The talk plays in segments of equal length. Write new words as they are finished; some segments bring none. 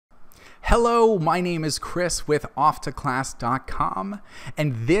Hello, my name is Chris with OffToClass.com,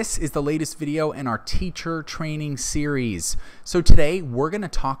 and this is the latest video in our teacher training series. So today we're going to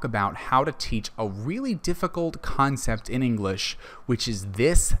talk about how to teach a really difficult concept in English, which is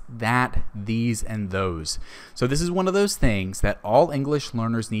this, that, these, and those. So this is one of those things that all English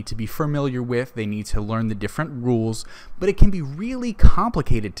learners need to be familiar with. They need to learn the different rules, but it can be really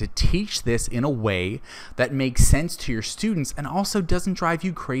complicated to teach this in a way that makes sense to your students and also doesn't drive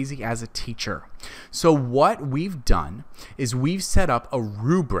you crazy as a teacher. So what we've done is we've set up a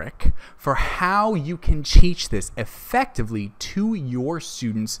rubric for how you can teach this effectively to your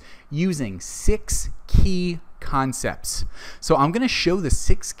students using 6 key concepts. So I'm going to show the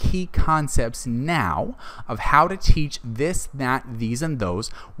 6 key concepts now of how to teach this, that, these, and those.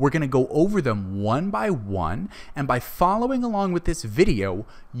 We're going to go over them one by one, and by following along with this video,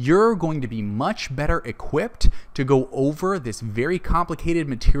 you're going to be much better equipped to go over this very complicated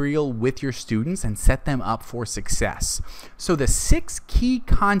material with your students and set them up for success. So the 6 key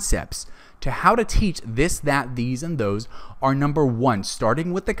concepts to how to teach this, that, these, and those are: number 1,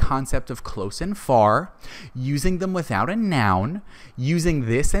 starting with the concept of close and far, using them without a noun, using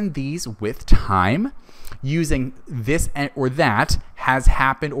this and these with time, using this or that has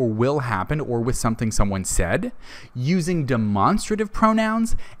happened or will happen or with something someone said, using demonstrative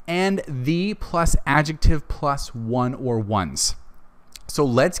pronouns, and the plus adjective plus one or ones. So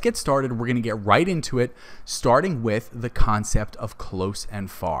let's get started. We're going to get right into it, starting with the concept of close and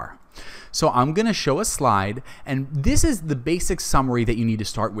far. So I'm going to show a slide, and this is the basic summary that you need to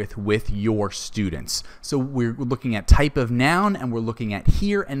start with your students. So we're looking at type of noun, and we're looking at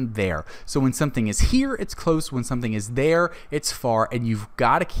here and there. So when something is here, it's close. When something is there, it's far. And you've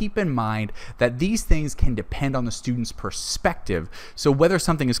got to keep in mind that these things can depend on the student's perspective. So whether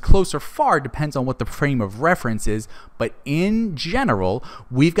something is close or far depends on what the frame of reference is. But in general,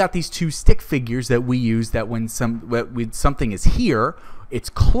 we've got these 2 stick figures that we use that when something is here, it's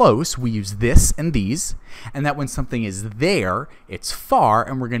close, we use this and these, and that when something is there, it's far,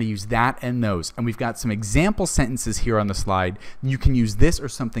 and we're going to use that and those. And we've got some example sentences here on the slide. You can use this or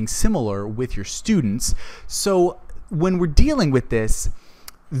something similar with your students. So when we're dealing with this,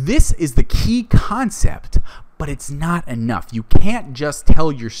 this is the key concept, but it's not enough. You can't just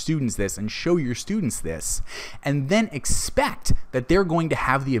tell your students this and show your students this and then expect that they're going to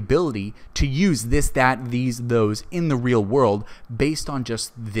have the ability to use this, that, these, those in the real world based on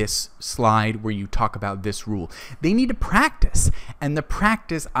just this slide where you talk about this rule. They need to practice, and the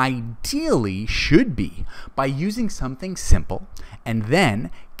practice ideally should be by using something simple and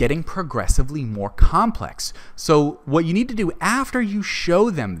then getting progressively more complex. So what you need to do after you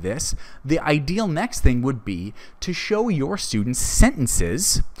show them this, the ideal next thing would be to show your students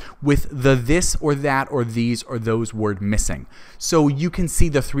sentences with the this or that or these or those word missing. So you can see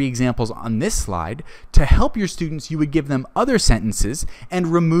the 3 examples on this slide. To help your students, you would give them other sentences and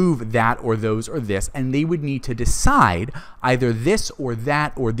remove that or those or this, and they would need to decide either this or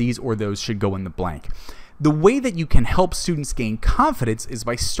that or these or those should go in the blank. The way that you can help students gain confidence is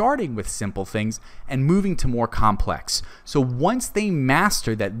by starting with simple things and moving to more complex. So once they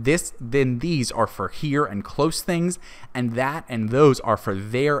master that this, then these are for here and close things, and that and those are for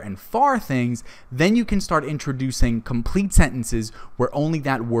there and far things, then you can start introducing complete sentences where only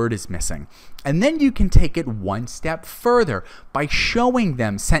that word is missing. And then you can take it one step further by showing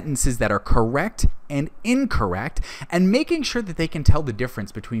them sentences that are correct and incorrect, and making sure that they can tell the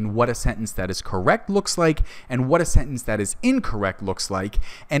difference between what a sentence that is correct looks like and what a sentence that is incorrect looks like.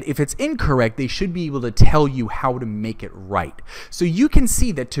 And if it's incorrect, they should be able to tell you how to make it right. So you can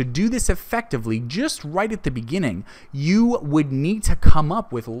see that to do this effectively, just right at the beginning, you would need to come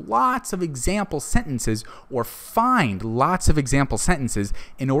up with lots of example sentences or find lots of example sentences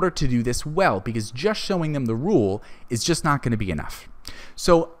in order to do this well, because just showing them the rule is just not going to be enough.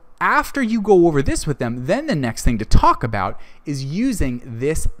 So after you go over this with them, then the next thing to talk about is using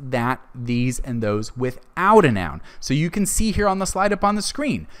this, that, these, and those without a noun. So you can see here on the slide up on the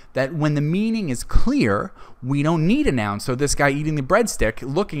screen that when the meaning is clear, we don't need a noun. So this guy eating the breadstick,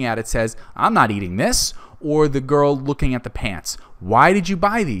 looking at it, says, "I'm not eating this." Or the girl looking at the pants, "Why did you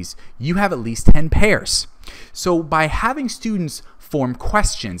buy these? You have at least 10 pairs." So by having students form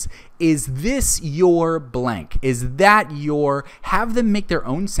questions, is this your blank? Is that your, have them make their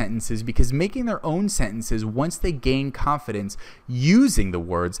own sentences, because making their own sentences, once they gain confidence using the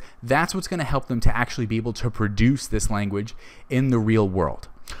words, that's what's going to help them to actually be able to produce this language in the real world.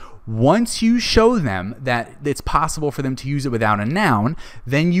 Once you show them that it's possible for them to use it without a noun,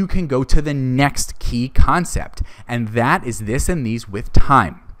 then you can go to the next key concept, and that is this and these with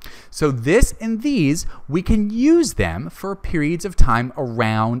time. So this and these, we can use them for periods of time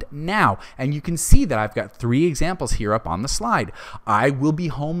around now. And you can see that I've got 3 examples here up on the slide. I will be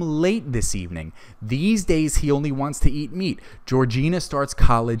home late this evening. These days he only wants to eat meat. Georgina starts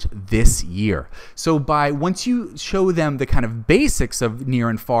college this year. So once you show them the kind of basics of near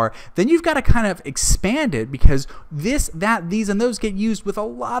and far, then you've got to kind of expand it, because this, that, these, and those get used with a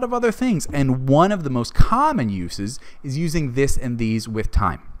lot of other things. And one of the most common uses is using this and these with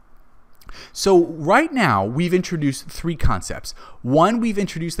time. So right now, we've introduced 3 concepts. 1, we've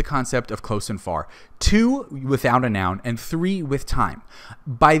introduced the concept of close and far. 2, without a noun. And 3, with time.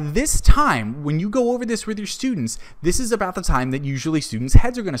 By this time, when you go over this with your students, this is about the time that usually students'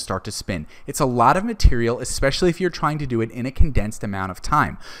 heads are going to start to spin. It's a lot of material, especially if you're trying to do it in a condensed amount of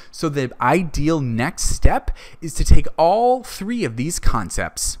time. So the ideal next step is to take all 3 of these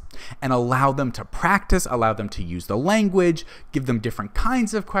concepts and allow them to practice, allow them to use the language, give them different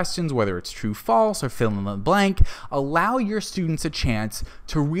kinds of questions, whether it's true, false, or fill in the blank. Allow your students a chance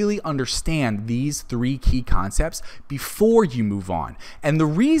to really understand these 3 key concepts before you move on. And the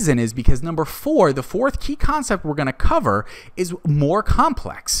reason is because number 4, the 4th key concept we're going to cover, is more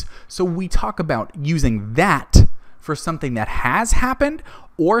complex. So we talk about using that for something that has happened,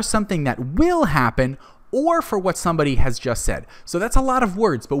 or something that will happen, or for what somebody has just said. So that's a lot of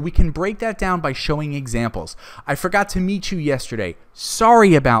words, but we can break that down by showing examples. I forgot to meet you yesterday.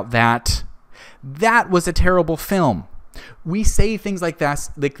 Sorry about that. That was a terrible film. We say things like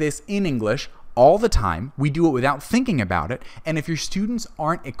this in English all the time. We do it without thinking about it. And if your students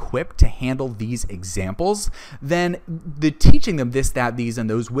aren't equipped to handle these examples, then the teaching them this, that, these, and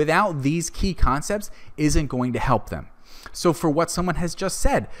those without these key concepts isn't going to help them. So for what someone has just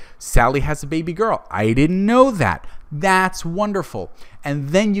said, Sally has a baby girl. I didn't know that. That's wonderful. And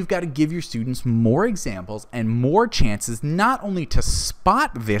then you've got to give your students more examples and more chances, not only to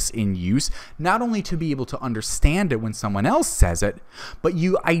spot this in use, not only to be able to understand it when someone else says it, but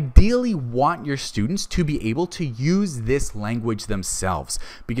you ideally want your students to be able to use this language themselves.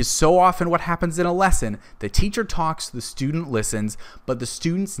 Because so often what happens in a lesson, the teacher talks, the student listens, but the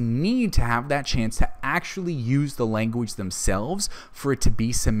students need to have that chance to actually use the language themselves for it to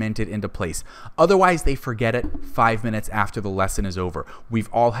be cemented into place. Otherwise, they forget it 5 minutes after the lesson is over. We've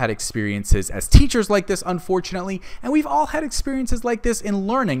all had experiences as teachers like this, unfortunately, and we've all had experiences like this in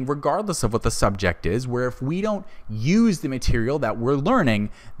learning, regardless of what the subject is, where if we don't use the material that we're learning,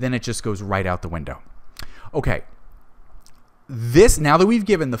 then it just goes right out the window. Okay. Now that we've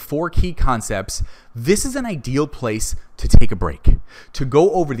given the 4 key concepts, this is an ideal place to take a break, to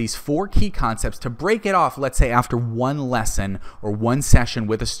go over these 4 key concepts, to break it off, let's say after 1 lesson or 1 session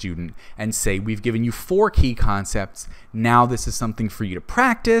with a student, and say, we've given you 4 key concepts. Now this is something for you to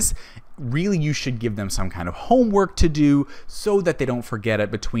practice. Really, you should give them some kind of homework to do so that they don't forget it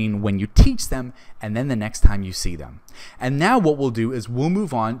between when you teach them and then the next time you see them. And now what we'll do is we'll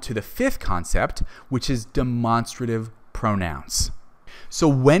move on to the 5th concept, which is demonstrative pronouns. So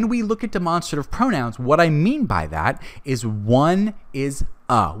when we look at demonstrative pronouns, what I mean by that is one is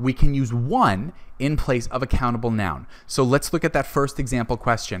a. We can use one in place of a countable noun. So let's look at that first example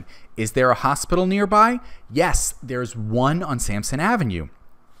question. Is there a hospital nearby? Yes, there's one on Sampson Avenue.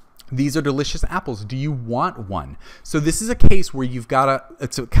 These are delicious apples. Do you want one? So this is a case where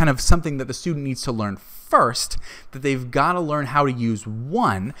it's a kind of something that the student needs to learn first, that they've got to learn how to use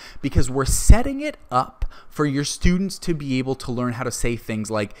one, because we're setting it up for your students to be able to learn how to say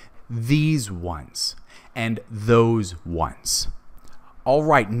things like these ones and those ones. All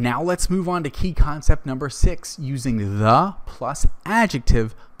right, now let's move on to key concept number 6, using the plus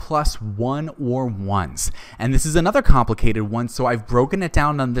adjective plus one or ones. And this is another complicated one, so I've broken it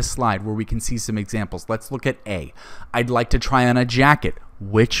down on this slide where we can see some examples. Let's look at A. I'd like to try on a jacket.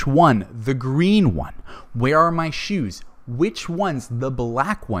 Which one? The green one. Where are my shoes? Which ones? The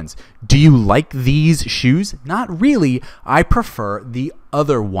black ones. Do you like these shoes? Not really. I prefer the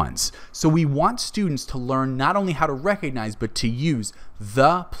other ones. So we want students to learn not only how to recognize, but to use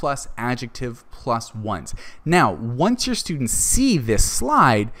the plus adjective plus ones. Now, once your students see this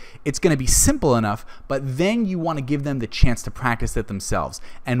slide, it's going to be simple enough, but then you want to give them the chance to practice it themselves.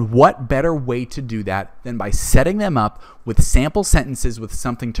 And what better way to do that than by setting them up with sample sentences with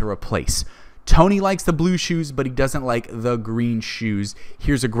something to replace? Tony likes the blue shoes, but he doesn't like the green shoes.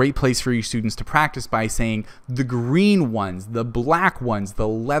 Here's a great place for your students to practice by saying the green ones, the black ones, the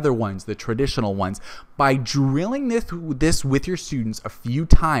leather ones, the traditional ones. By drilling this with your students a few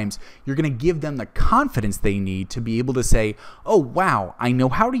times, you're going to give them the confidence they need to be able to say, oh, wow, I know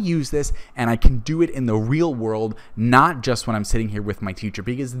how to use this and I can do it in the real world, not just when I'm sitting here with my teacher,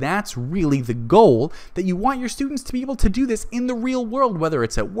 because that's really the goal, that you want your students to be able to do this in the real world, whether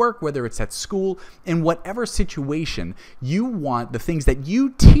it's at work, whether it's at school, in whatever situation. You want the things that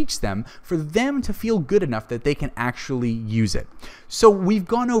you teach them for them to feel good enough that they can actually use it. So we've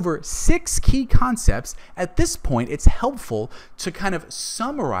gone over 6 key concepts. At this point, it's helpful to kind of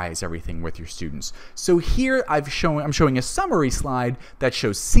summarize everything with your students. So here I'm showing a summary slide that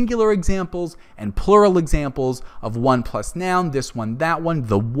shows singular examples and plural examples of one plus noun, this one, that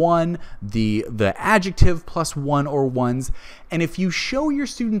one, the adjective plus one or ones. And if you show your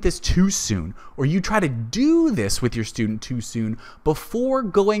student this too soon, or you try to do this with your student too soon, before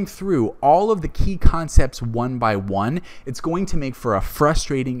going through all of the key concepts one by one, it's going to make for a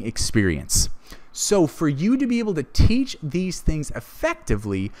frustrating experience. So for you to be able to teach these things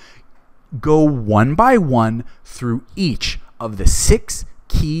effectively, go one by one through each of the 6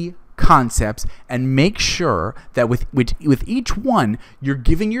 key concepts and make sure that with each one, you're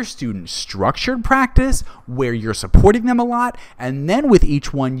giving your students structured practice where you're supporting them a lot. And then with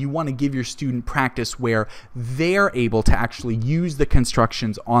each one, you want to give your student practice where they're able to actually use the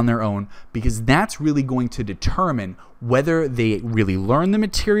constructions on their own, because that's really going to determine whether they really learn the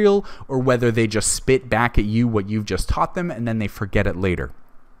material or whether they just spit back at you what you've just taught them and then they forget it later.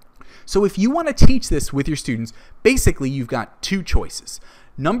 So if you want to teach this with your students, basically you've got 2 choices.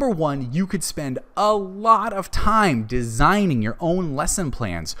 Number one, you could spend a lot of time designing your own lesson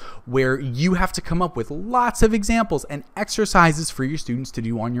plans where you have to come up with lots of examples and exercises for your students to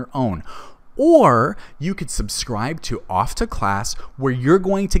do on your own. Or you could subscribe to Off to Class, where you're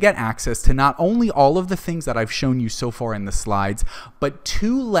going to get access to not only all of the things that I've shown you so far in the slides, but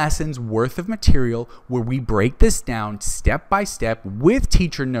 2 lessons worth of material where we break this down step by step with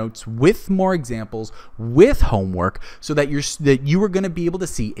teacher notes, with more examples, with homework, so that you are going to be able to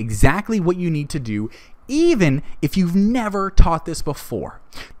see exactly what you need to do, even if you've never taught this before.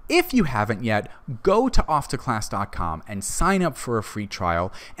 If you haven't yet, go to offtoclass.com and sign up for a free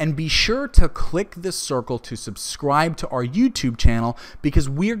trial, and be sure to click the circle to subscribe to our YouTube channel, because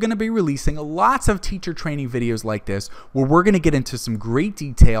we're going to be releasing lots of teacher training videos like this where we're going to get into some great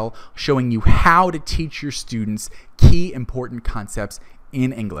detail showing you how to teach your students key important concepts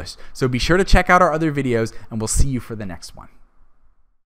in English. So be sure to check out our other videos, and we'll see you for the next one.